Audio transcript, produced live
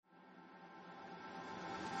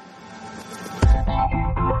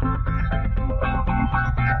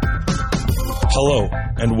Hello,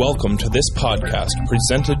 and welcome to this podcast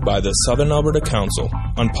presented by the Southern Alberta Council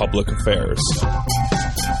on Public Affairs.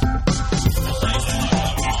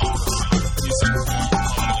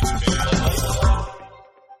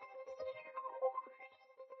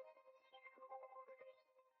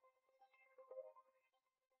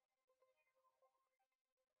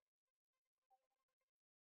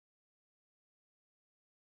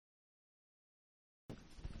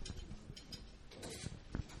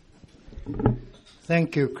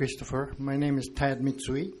 Thank you, Christopher. My name is Tad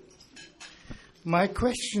Mitsui. My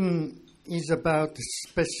question is about a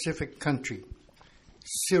specific country,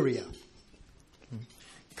 Syria.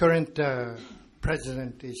 Current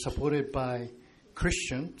president is supported by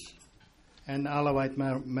Christians and Alawite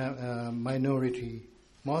minority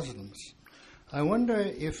Muslims. I wonder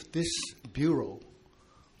if this bureau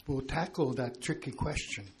will tackle that tricky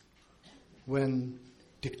question when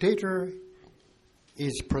dictator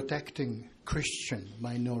is protecting Christian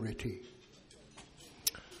minority.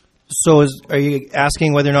 So are you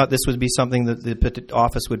asking whether or not this would be something that the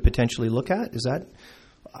office would potentially look at? Is that,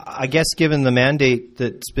 I guess given the mandate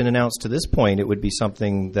that's been announced to this point, it would be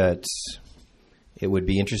something that it would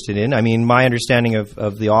be interested in. I mean, my understanding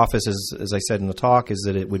of the office, as I said in the talk, is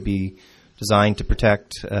that it would be designed to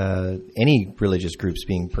protect any religious groups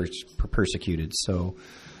being persecuted, so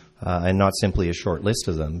and not simply a short list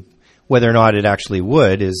of them. Whether or not it actually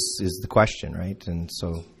would is the question, right? And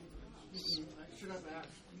so,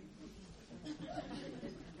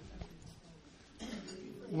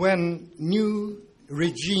 when new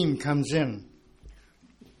regime comes in,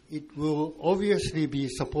 it will obviously be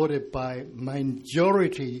supported by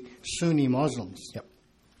majority Sunni Muslims. Yep.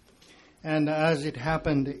 And as it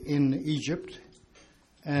happened in Egypt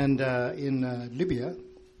and in Libya,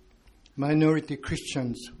 minority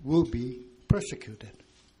Christians will be persecuted.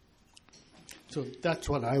 So that's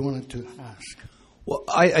what I wanted to ask. Well,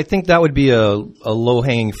 I think that would be a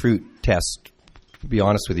low-hanging fruit test, to be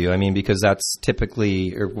honest with you. I mean, because that's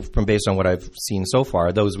typically, or from based on what I've seen so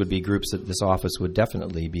far, those would be groups that this office would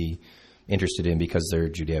definitely be interested in because they're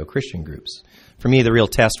Judeo-Christian groups. For me, the real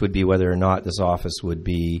test would be whether or not this office would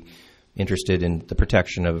be interested in the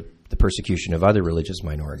protection of the persecution of other religious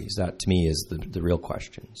minorities. That, to me, is the real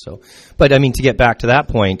question. So, but I mean, to get back to that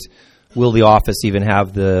point, will the office even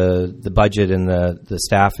have the budget and the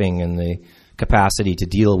staffing and the capacity to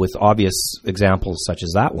deal with obvious examples such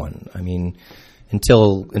as that one? I mean,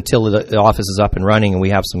 until the office is up and running and we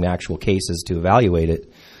have some actual cases to evaluate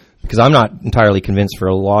it, because I'm not entirely convinced, for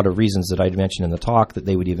a lot of reasons that I'd mentioned in the talk, that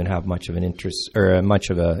they would even have much of an interest or much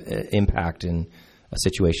of an impact in a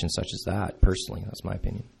situation such as that. Personally, that's my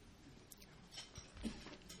opinion.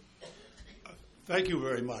 Thank you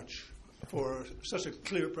very much for such a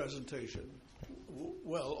clear presentation,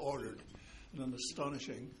 well ordered, and an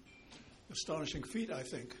astonishing feat, I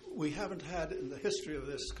think. We haven't had in the history of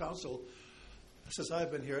this council, since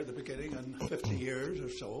I've been here at the beginning, in 50 years or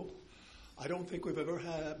so, I don't think we've ever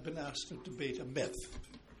been asked to debate a myth.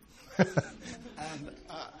 And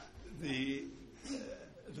the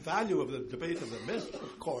value of the debate of the myth,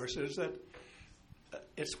 of course, is that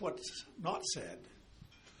it's what's not said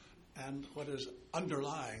and what is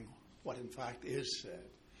underlying what in fact is said.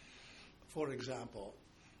 For example,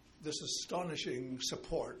 this astonishing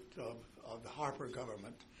support of the Harper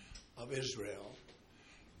government of Israel,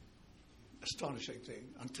 astonishing thing,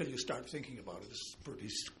 until you start thinking about it. It's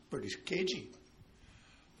pretty cagey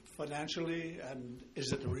financially. And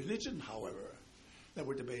is it a religion, however, that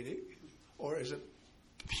we're debating, or is it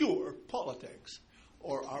pure politics,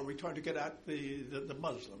 or are we trying to get at the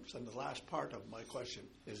Muslims? And the last part of my question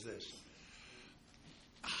is this: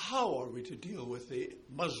 how are we to deal with the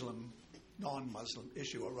Muslim, non-Muslim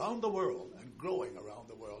issue around the world and growing around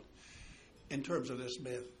the world in terms of this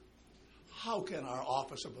myth? How can our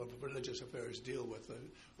Office of Religious Affairs deal with the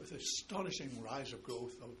astonishing rise of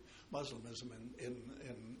growth of Muslimism in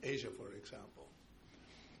Asia, for example?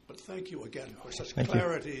 But thank you again for such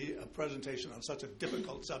clarity, a presentation on such a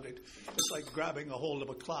difficult subject. It's like grabbing a hold of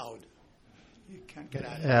a cloud. You can't get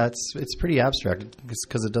at it. Yeah, it's pretty abstract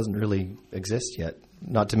because it doesn't really exist yet,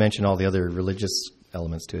 not to mention all the other religious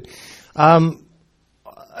elements to it.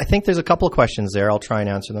 I think there's a couple of questions there. I'll try and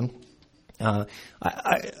answer them. I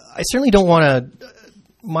certainly don't want to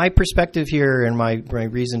 – my perspective here and my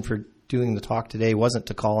reason for doing the talk today wasn't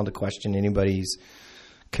to call into question anybody's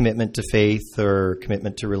commitment to faith or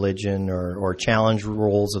commitment to religion or challenge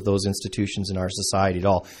roles of those institutions in our society at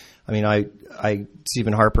all. I mean,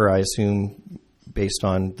 Stephen Harper, I assume, based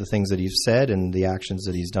on the things that he's said and the actions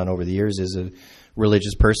that he's done over the years, is a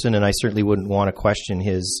religious person, and I certainly wouldn't want to question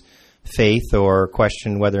his faith or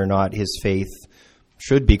question whether or not his faith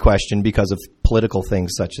should be questioned because of political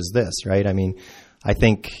things such as this, right? I mean, I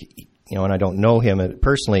think, and I don't know him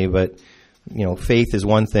personally, but, faith is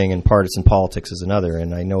one thing and partisan politics is another.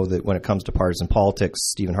 And I know that when it comes to partisan politics,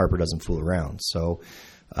 Stephen Harper doesn't fool around. So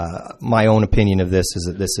my own opinion of this is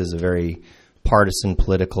that this is a very partisan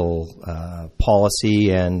political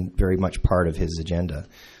policy and very much part of his agenda.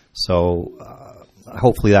 So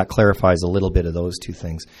hopefully that clarifies a little bit of those two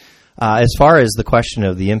things. As far as the question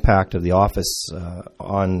of the impact of the office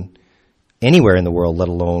on anywhere in the world, let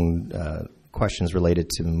alone questions related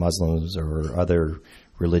to Muslims or other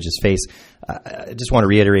religious faiths, I just want to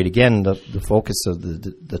reiterate again the focus of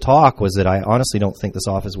the talk was that I honestly don't think this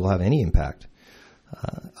office will have any impact.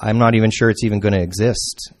 I'm not even sure it's even going to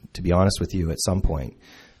exist, to be honest with you, at some point.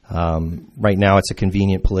 Right now it's a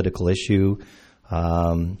convenient political issue.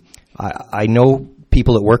 I know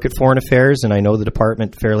people that work at Foreign Affairs, and I know the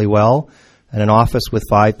department fairly well, and an office with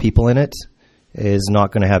 5 people in it is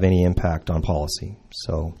not going to have any impact on policy.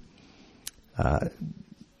 So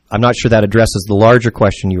I'm not sure that addresses the larger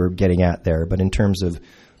question you were getting at there, but in terms of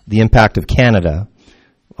the impact of Canada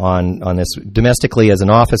on this, domestically as an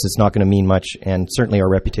office, it's not going to mean much, and certainly our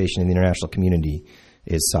reputation in the international community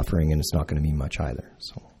is suffering, and it's not going to mean much either.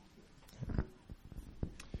 So,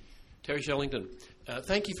 Terry Shellington,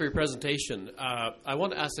 thank you for your presentation. I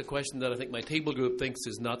want to ask a question that I think my table group thinks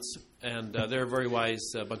is nuts, and they're a very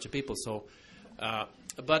wise bunch of people. So,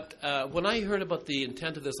 but when I heard about the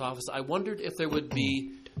intent of this office, I wondered if there would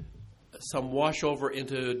be some washover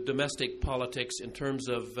into domestic politics in terms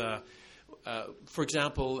of, for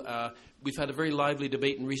example, we've had a very lively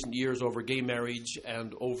debate in recent years over gay marriage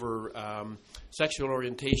and over sexual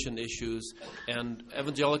orientation issues, and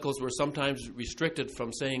evangelicals were sometimes restricted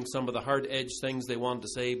from saying some of the hard-edged things they wanted to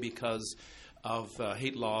say because of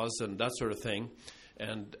hate laws and that sort of thing.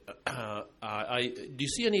 And do you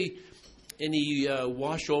see any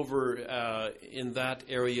washover in that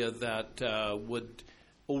area that would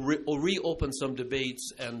reopen some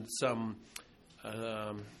debates and some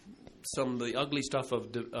of the ugly stuff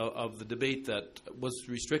of the debate that was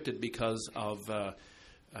restricted because of the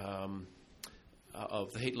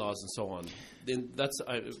hate laws and so on? Then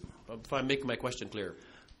if I'm making my question clear.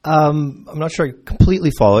 I'm not sure I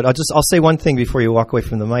completely follow it. I'll say one thing before you walk away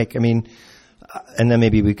from the mic. I mean, and then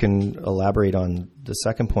maybe we can elaborate on the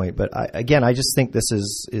second point. But I just think this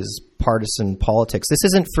is partisan politics.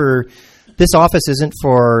 This office isn't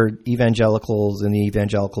for evangelicals in the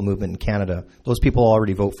evangelical movement in Canada. Those people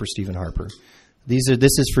already vote for Stephen Harper. This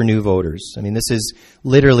is for new voters. I mean, this is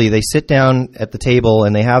literally, they sit down at the table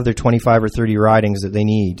and they have their 25 or 30 ridings that they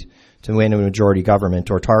need to win a majority government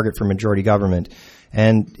or target for majority government.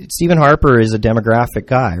 And Stephen Harper is a demographic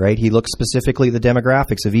guy, right? He looks specifically at the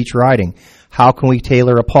demographics of each riding. How can we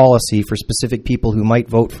tailor a policy for specific people who might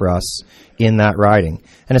vote for us in that riding?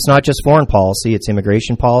 And it's not just foreign policy, it's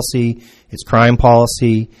immigration policy, it's crime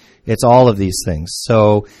policy, it's all of these things.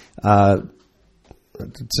 So I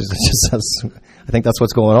think that's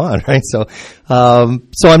what's going on, right? So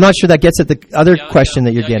I'm not sure that gets at the other question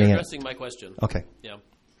that you're getting addressing at. My question. Okay. Yeah.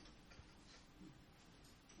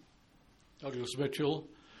 Douglas Mitchell.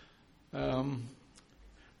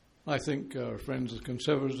 I think our friends the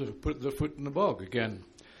Conservatives have put their foot in the bog again.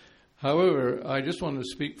 However, I just want to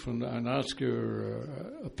speak and ask your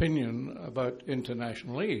opinion about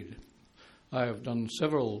international aid. I have done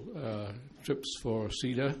several trips for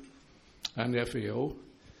CEDA and FAO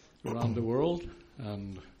around the world,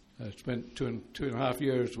 and I spent two and a half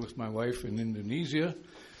years with my wife in Indonesia,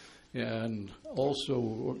 and also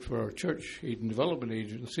worked for our church aid and development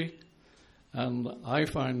agency. And I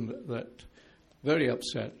find that very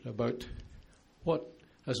upset about what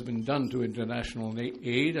has been done to international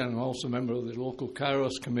aid. And I'm also a member of the local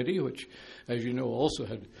Kairos committee, which, as you know, also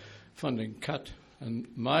had funding cut. And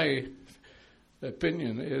my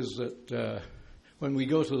opinion is that when we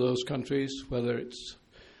go to those countries, whether it's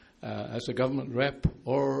as a government rep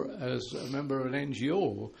or as a member of an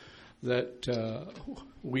NGO, that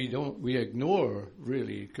we ignore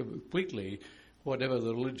really completely whatever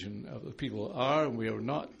the religion of the people are, and we are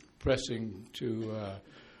not pressing to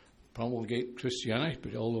promulgate Christianity,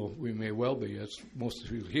 but although we may well be, as most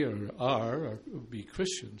of you here are, or be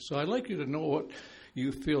Christians. So I'd like you to know what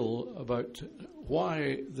you feel about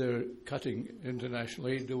why they're cutting international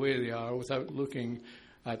aid the way they are without looking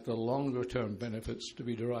at the longer-term benefits to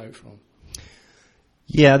be derived from.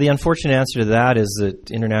 Yeah, the unfortunate answer to that is that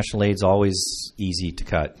international aid's always easy to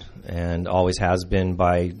cut, and always has been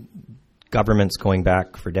by governments going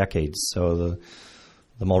back for decades. So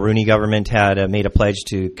the Mulroney government had made a pledge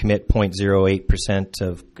to commit 0.08%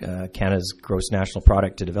 of Canada's gross national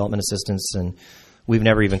product to development assistance, and we've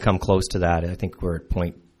never even come close to that. I think we're at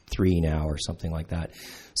 3 now or something like that.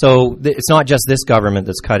 So it's not just this government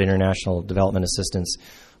that's cut international development assistance.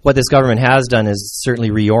 What this government has done is certainly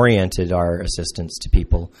reoriented our assistance to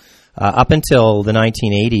people. Up until the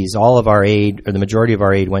 1980s, all of our aid, or the majority of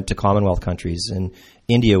our aid, went to Commonwealth countries, and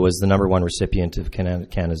India was the number one recipient of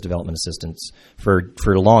Canada's development assistance for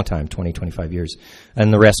a long time, 20, 25 years.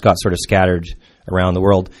 And the rest got sort of scattered around the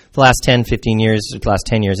world. The last 10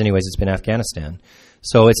 years anyways, it's been Afghanistan.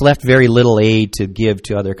 So it's left very little aid to give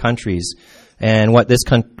to other countries. And what this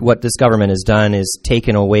government has done is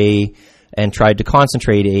taken away and tried to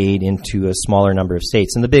concentrate aid into a smaller number of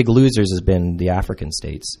states. And the big losers has been the African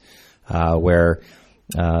states, where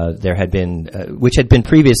there had been, which had been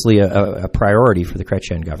previously a priority for the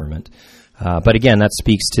Chrétien government. But again, that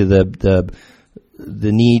speaks to the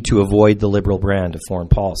need to avoid the liberal brand of foreign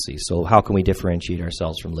policy. So how can we differentiate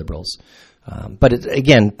ourselves from liberals? But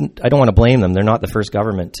again, I don't want to blame them. They're not the first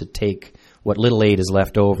government to take what little aid is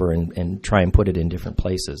left over and try and put it in different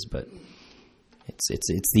places. But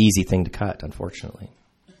it's the easy thing to cut, unfortunately.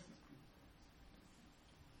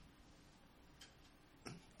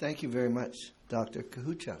 Thank you very much, Dr.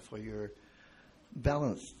 Kahucha, for your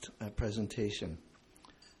balanced presentation.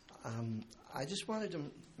 I just wanted to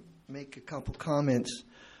make a couple comments.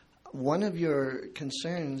 One of your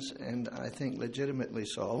concerns, and I think legitimately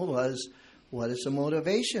so, was what is the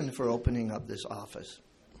motivation for opening up this office?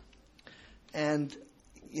 And,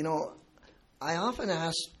 you know, I often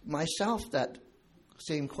ask myself that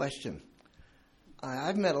same question.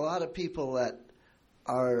 I've met a lot of people that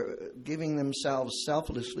are giving themselves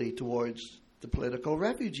selflessly towards the political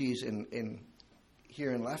refugees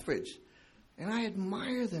here in Lethbridge. And I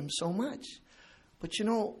admire them so much. But, you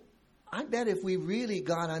know, I bet if we really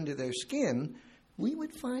got under their skin, we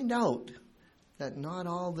would find out that not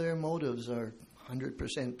all their motives are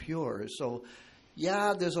 100% pure. So,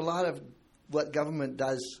 yeah, there's a lot of what government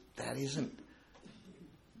does that isn't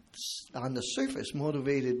on the surface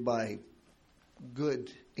motivated by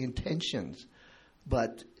good intentions.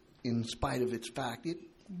 But in spite of its fact, it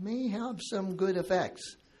may have some good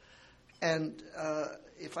effects. And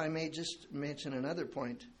if I may just mention another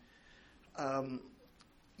point,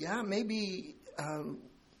 maybe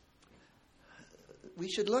we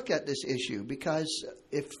should look at this issue, because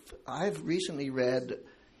if I've recently read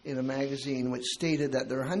in a magazine which stated that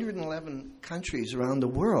there are 111 countries around the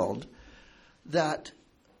world that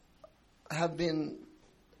have been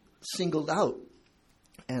singled out.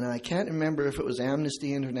 And I can't remember if it was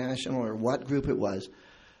Amnesty International or what group it was,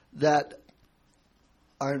 that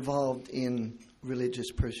are involved in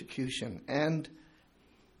religious persecution. And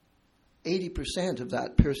 80% of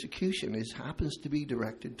that persecution happens to be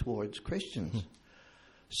directed towards Christians.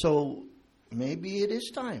 So maybe it is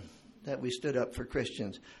time that we stood up for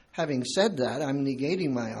Christians. Having said that, I'm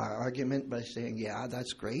negating my argument by saying, yeah,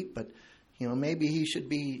 that's great, but you know, maybe he should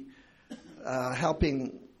be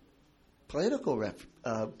helping political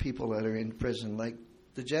people that are in prison, like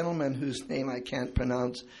the gentleman whose name I can't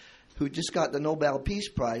pronounce, who just got the Nobel Peace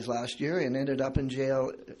Prize last year and ended up in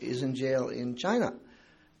jail in China.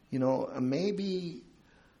 You know, maybe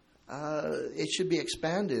it should be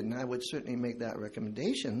expanded, and I would certainly make that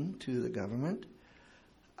recommendation to the government.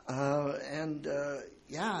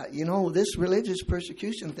 You know, this religious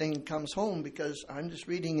persecution thing comes home because I'm just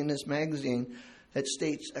reading in this magazine that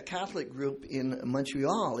states a Catholic group in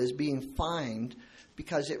Montreal is being fined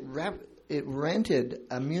because it rented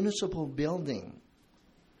a municipal building.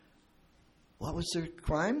 What was their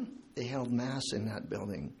crime? They held mass in that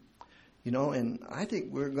building. You know, and I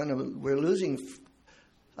think we're losing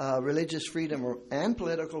religious freedom and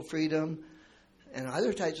political freedom and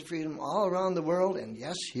other types of freedom all around the world, and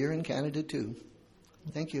yes, here in Canada too.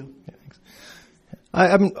 Thank you. Yeah, thanks.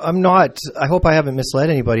 I'm not. I hope I haven't misled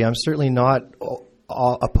anybody. I'm certainly not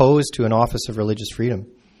opposed to an Office of Religious Freedom.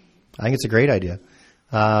 I think it's a great idea,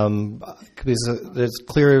 because there's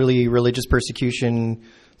clearly religious persecution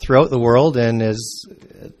throughout the world, and as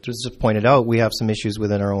just pointed out, we have some issues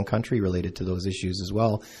within our own country related to those issues as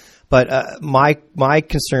well. But my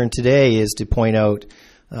concern today is to point out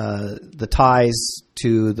the ties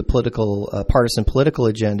to the partisan political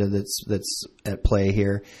agenda that's at play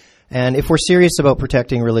here. And if we're serious about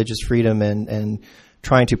protecting religious freedom and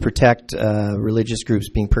trying to protect religious groups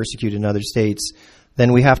being persecuted in other states,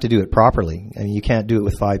 then we have to do it properly. I mean, you can't do it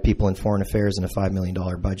with 5 people in foreign affairs and a $5 million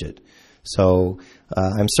budget. So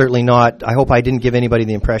I'm certainly not, I hope I didn't give anybody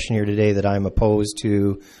the impression here today that I'm opposed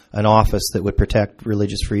to an office that would protect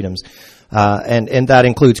religious freedoms. And that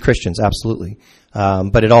includes Christians, absolutely.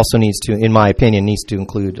 But it also needs to, in my opinion, needs to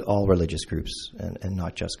include all religious groups and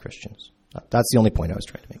not just Christians. That's the only point I was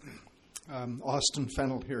trying to make. Austin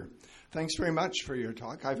Fennell here. Thanks very much for your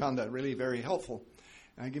talk. I found that really very helpful.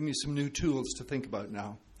 Give me some new tools to think about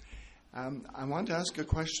now. I want to ask a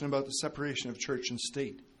question about the separation of church and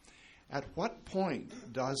state. At what point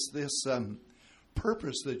does this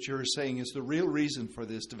purpose that you're saying is the real reason for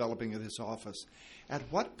this developing of this office, at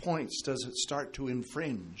what points does it start to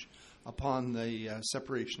infringe upon the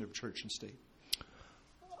separation of church and state?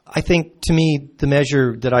 I think, to me, the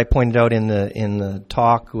measure that I pointed out in the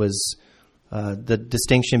talk was the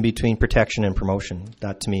distinction between protection and promotion.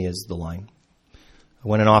 That, to me, is the line.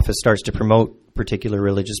 When an office starts to promote particular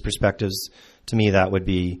religious perspectives, to me, that would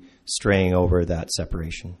be straying over that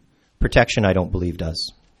separation. Protection, I don't believe,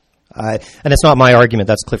 does. And it's not my argument.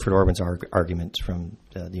 That's Clifford Orban's argument from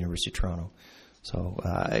the University of Toronto. So,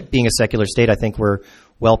 being a secular state, I think we're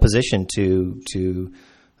well positioned to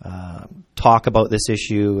talk about this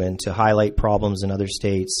issue and to highlight problems in other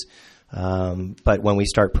states. But when we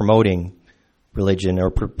start promoting religion or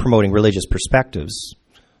promoting religious perspectives,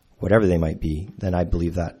 whatever they might be, then I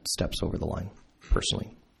believe that steps over the line,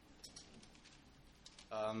 personally.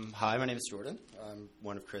 Hi, my name is Jordan. I'm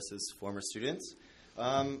one of Chris's former students.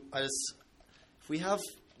 If we have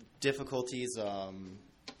difficulties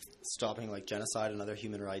stopping like genocide and other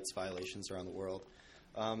human rights violations around the world,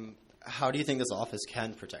 how do you think this office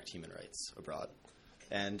can protect human rights abroad?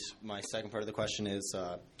 And my second part of the question is,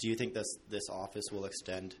 do you think this office will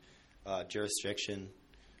extend jurisdiction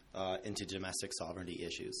into domestic sovereignty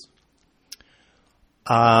issues?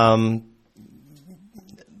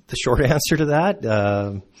 The short answer to that,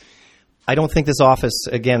 I don't think this office,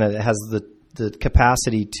 again, has the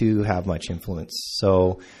capacity to have much influence.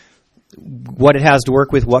 So what it has to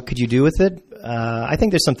work with, what could you do with it? I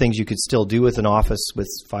think there's some things you could still do with an office with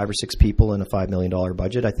 5 or 6 people and a $5 million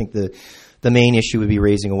budget. I think the main issue would be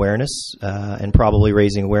raising awareness, and probably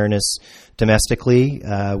raising awareness domestically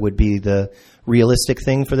would be the realistic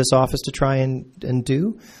thing for this office to try and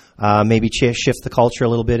do. Maybe shift the culture a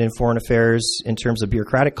little bit in foreign affairs in terms of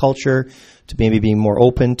bureaucratic culture to maybe being more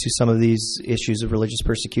open to some of these issues of religious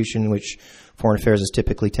persecution, which foreign affairs has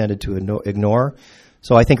typically tended to ignore.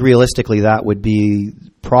 So I think realistically that would be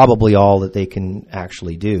probably all that they can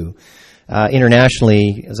actually do.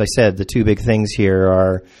 Internationally, as I said, the two big things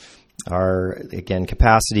here are again,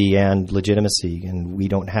 capacity and legitimacy, and we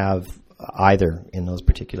don't have either in those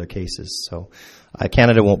particular cases. So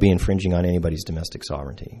Canada won't be infringing on anybody's domestic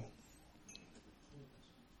sovereignty.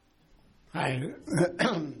 Hi.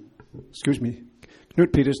 Excuse me.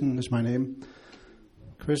 Knut Peterson is my name.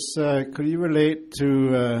 Chris, could you relate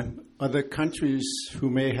to other countries who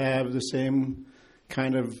may have the same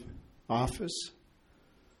kind of office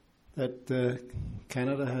that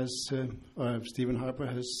Canada has, or Stephen Harper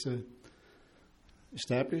has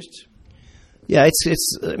established? Yeah, it's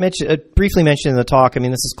briefly mentioned in the talk. I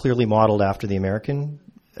mean, this is clearly modeled after the American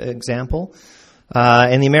example.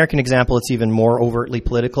 In the American example, it's even more overtly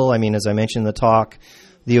political. I mean, as I mentioned in the talk,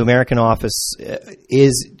 the American office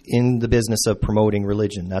is in the business of promoting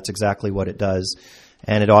religion. That's exactly what it does.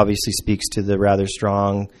 And it obviously speaks to the rather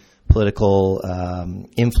strong political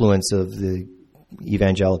influence of the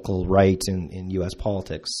evangelical right in U.S.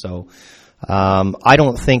 politics. So I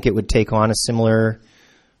don't think it would take on a similar,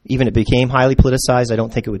 even if it became highly politicized, I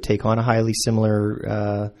don't think it would take on a highly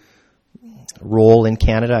similar role in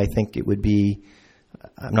Canada. I think it would be,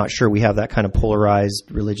 I'm not sure we have that kind of polarized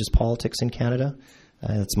religious politics in Canada.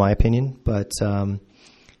 That's my opinion. But,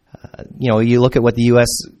 you look at what the U.S.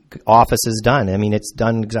 office has done. I mean, it's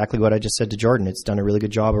done exactly what I just said to Jordan. It's done a really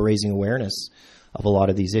good job of raising awareness of a lot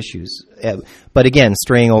of these issues. But again,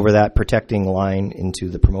 straying over that protecting line into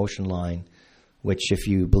the promotion line, which if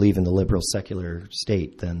you believe in the liberal secular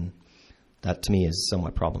state, then that to me is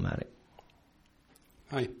somewhat problematic.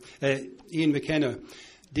 Hi. Ian McKenna,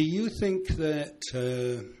 do you think that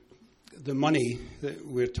the money that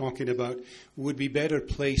we're talking about would be better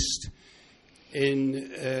placed in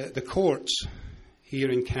the courts here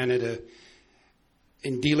in Canada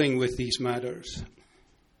in dealing with these matters?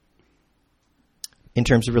 In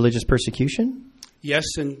terms of religious persecution? Yes,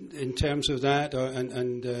 in terms of that,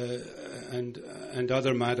 and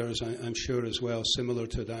other matters, I'm sure as well, similar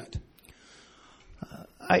to that.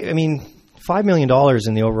 I mean, $5 million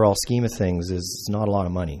in the overall scheme of things is not a lot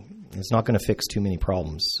of money. It's not going to fix too many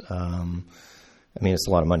problems. I mean, it's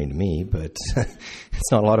a lot of money to me, but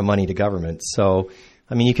it's not a lot of money to government. So,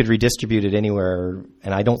 I mean, you could redistribute it anywhere,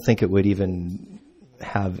 and I don't think it would even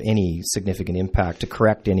have any significant impact to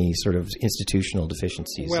correct any sort of institutional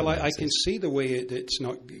deficiencies. Well, I can see the way it's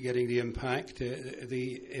not getting the impact.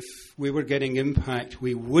 If we were getting impact,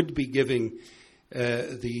 we would be giving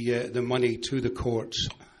the money to the courts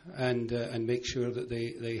and make sure that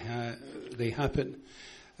they happen.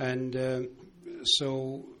 And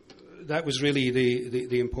so that was really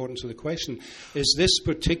the importance of the question. Is this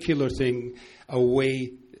particular thing a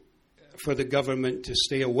way for the government to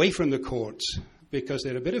stay away from the courts because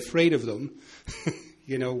they're a bit afraid of them,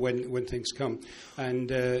 when things come? And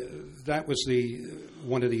that was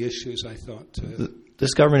one of the issues, I thought.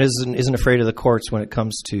 This government isn't afraid of the courts when it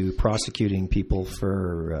comes to prosecuting people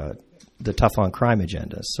for the tough on crime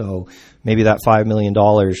agenda. So maybe that $5 million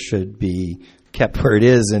should be kept where it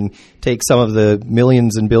is and take some of the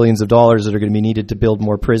millions and billions of dollars that are going to be needed to build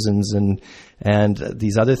more prisons and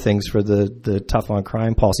these other things for the tough on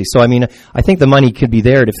crime policy. So, I mean, I think the money could be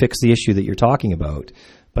there to fix the issue that you're talking about,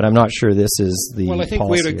 but I'm not sure this is the Well, I think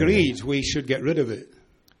policy we're agreed we should get rid of it.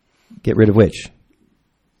 Get rid of which?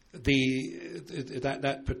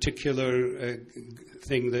 That particular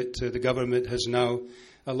thing that the government has now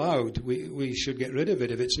allowed. We should get rid of it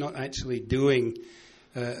if it's not actually doing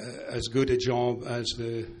as good a job as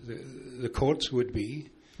the courts would be.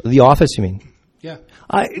 The office, you mean? Yeah.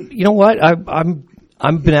 You know what?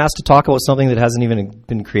 I've been asked to talk about something that hasn't even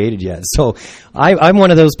been created yet. So I'm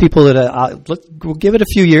one of those people that we'll give it a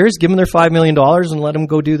few years, give them their $5 million and let them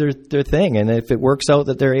go do their thing. And if it works out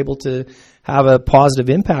that they're able to have a positive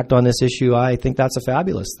impact on this issue, I think that's a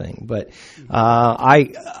fabulous thing. But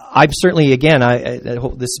I'm certainly, again, I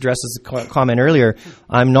hope this addresses the comment earlier,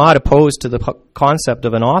 I'm not opposed to the concept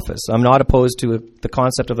of an office. I'm not opposed to the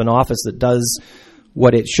concept of an office that does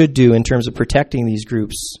what it should do in terms of protecting these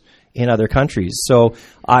groups in other countries. So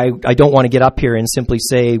I don't want to get up here and simply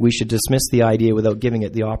say we should dismiss the idea without giving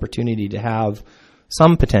it the opportunity to have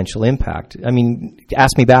some potential impact. I mean,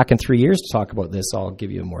 ask me back in 3 years to talk about this, I'll give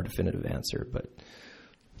you a more definitive answer. But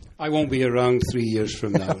I won't be around 3 years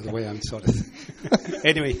from now, the way I'm sort of...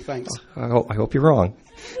 Anyway, thanks. I hope you're wrong.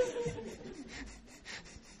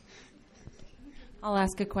 I'll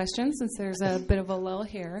ask a question since there's a bit of a lull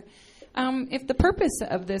here. If the purpose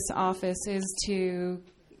of this office is to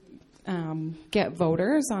get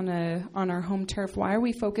voters on our home turf, why are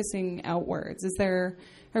we focusing outwards? Is there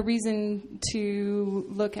a reason to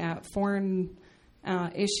look at foreign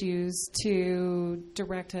issues to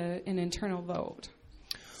direct an internal vote?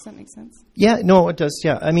 Does that make sense? Yeah, no, it does.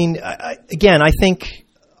 Yeah, I mean, I think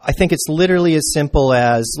it's literally as simple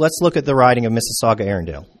as let's look at the riding of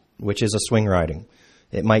Mississauga-Arundel, which is a swing riding.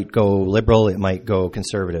 It might go Liberal, it might go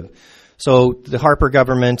Conservative. So the Harper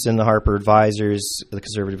government and the Harper advisors, the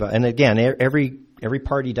Conservative, and again, every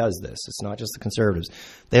party does this. It's not just the Conservatives.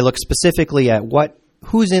 They look specifically at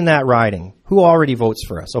who's in that riding, who already votes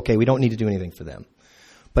for us. Okay, we don't need to do anything for them.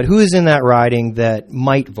 But who is in that riding that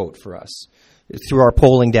might vote for us through our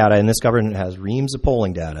polling data, and this government has reams of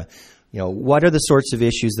polling data. What are the sorts of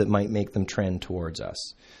issues that might make them trend towards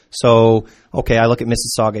us? So, okay, I look at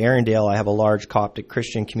Mississauga-Arundel. I have a large Coptic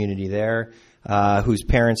Christian community there. Whose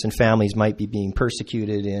parents and families might be being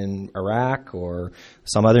persecuted in Iraq or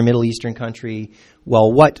some other Middle Eastern country.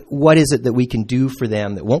 Well, what is it that we can do for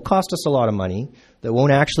them that won't cost us a lot of money, that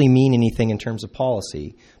won't actually mean anything in terms of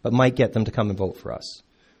policy, but might get them to come and vote for us?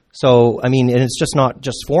 So, I mean, and it's just not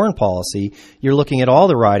just foreign policy. You're looking at all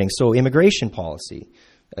the ridings. So immigration policy.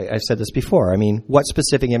 I've said this before. I mean, what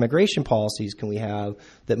specific immigration policies can we have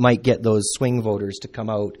that might get those swing voters to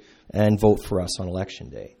come out and vote for us on Election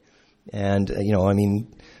Day? And, I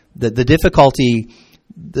mean, the difficulty,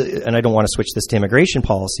 and I don't want to switch this to immigration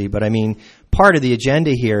policy, but I mean, part of the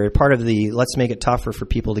agenda here, part of the let's make it tougher for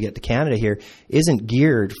people to get to Canada here, isn't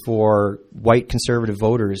geared for white conservative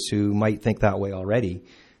voters who might think that way already.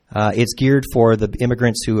 It's geared for the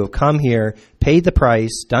immigrants who have come here, paid the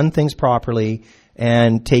price, done things properly,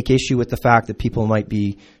 and take issue with the fact that people might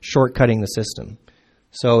be shortcutting the system.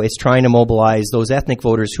 So it's trying to mobilize those ethnic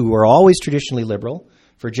voters who were always traditionally liberal.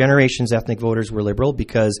 For generations, ethnic voters were liberal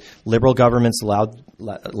because liberal governments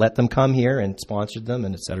let them come here and sponsored them,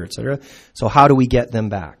 and et cetera, et cetera. So how do we get them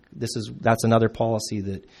back? That's another policy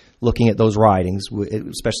that looking at those ridings,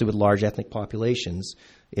 especially with large ethnic populations,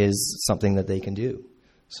 is something that they can do.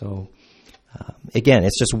 So again,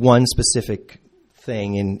 it's just one specific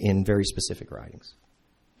thing in very specific ridings.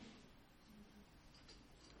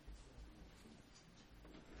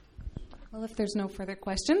 Well, if there's no further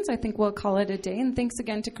questions, I think we'll call it a day. And thanks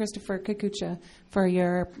again to Christopher Kakucha for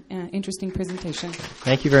your interesting presentation.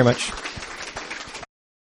 Thank you very much.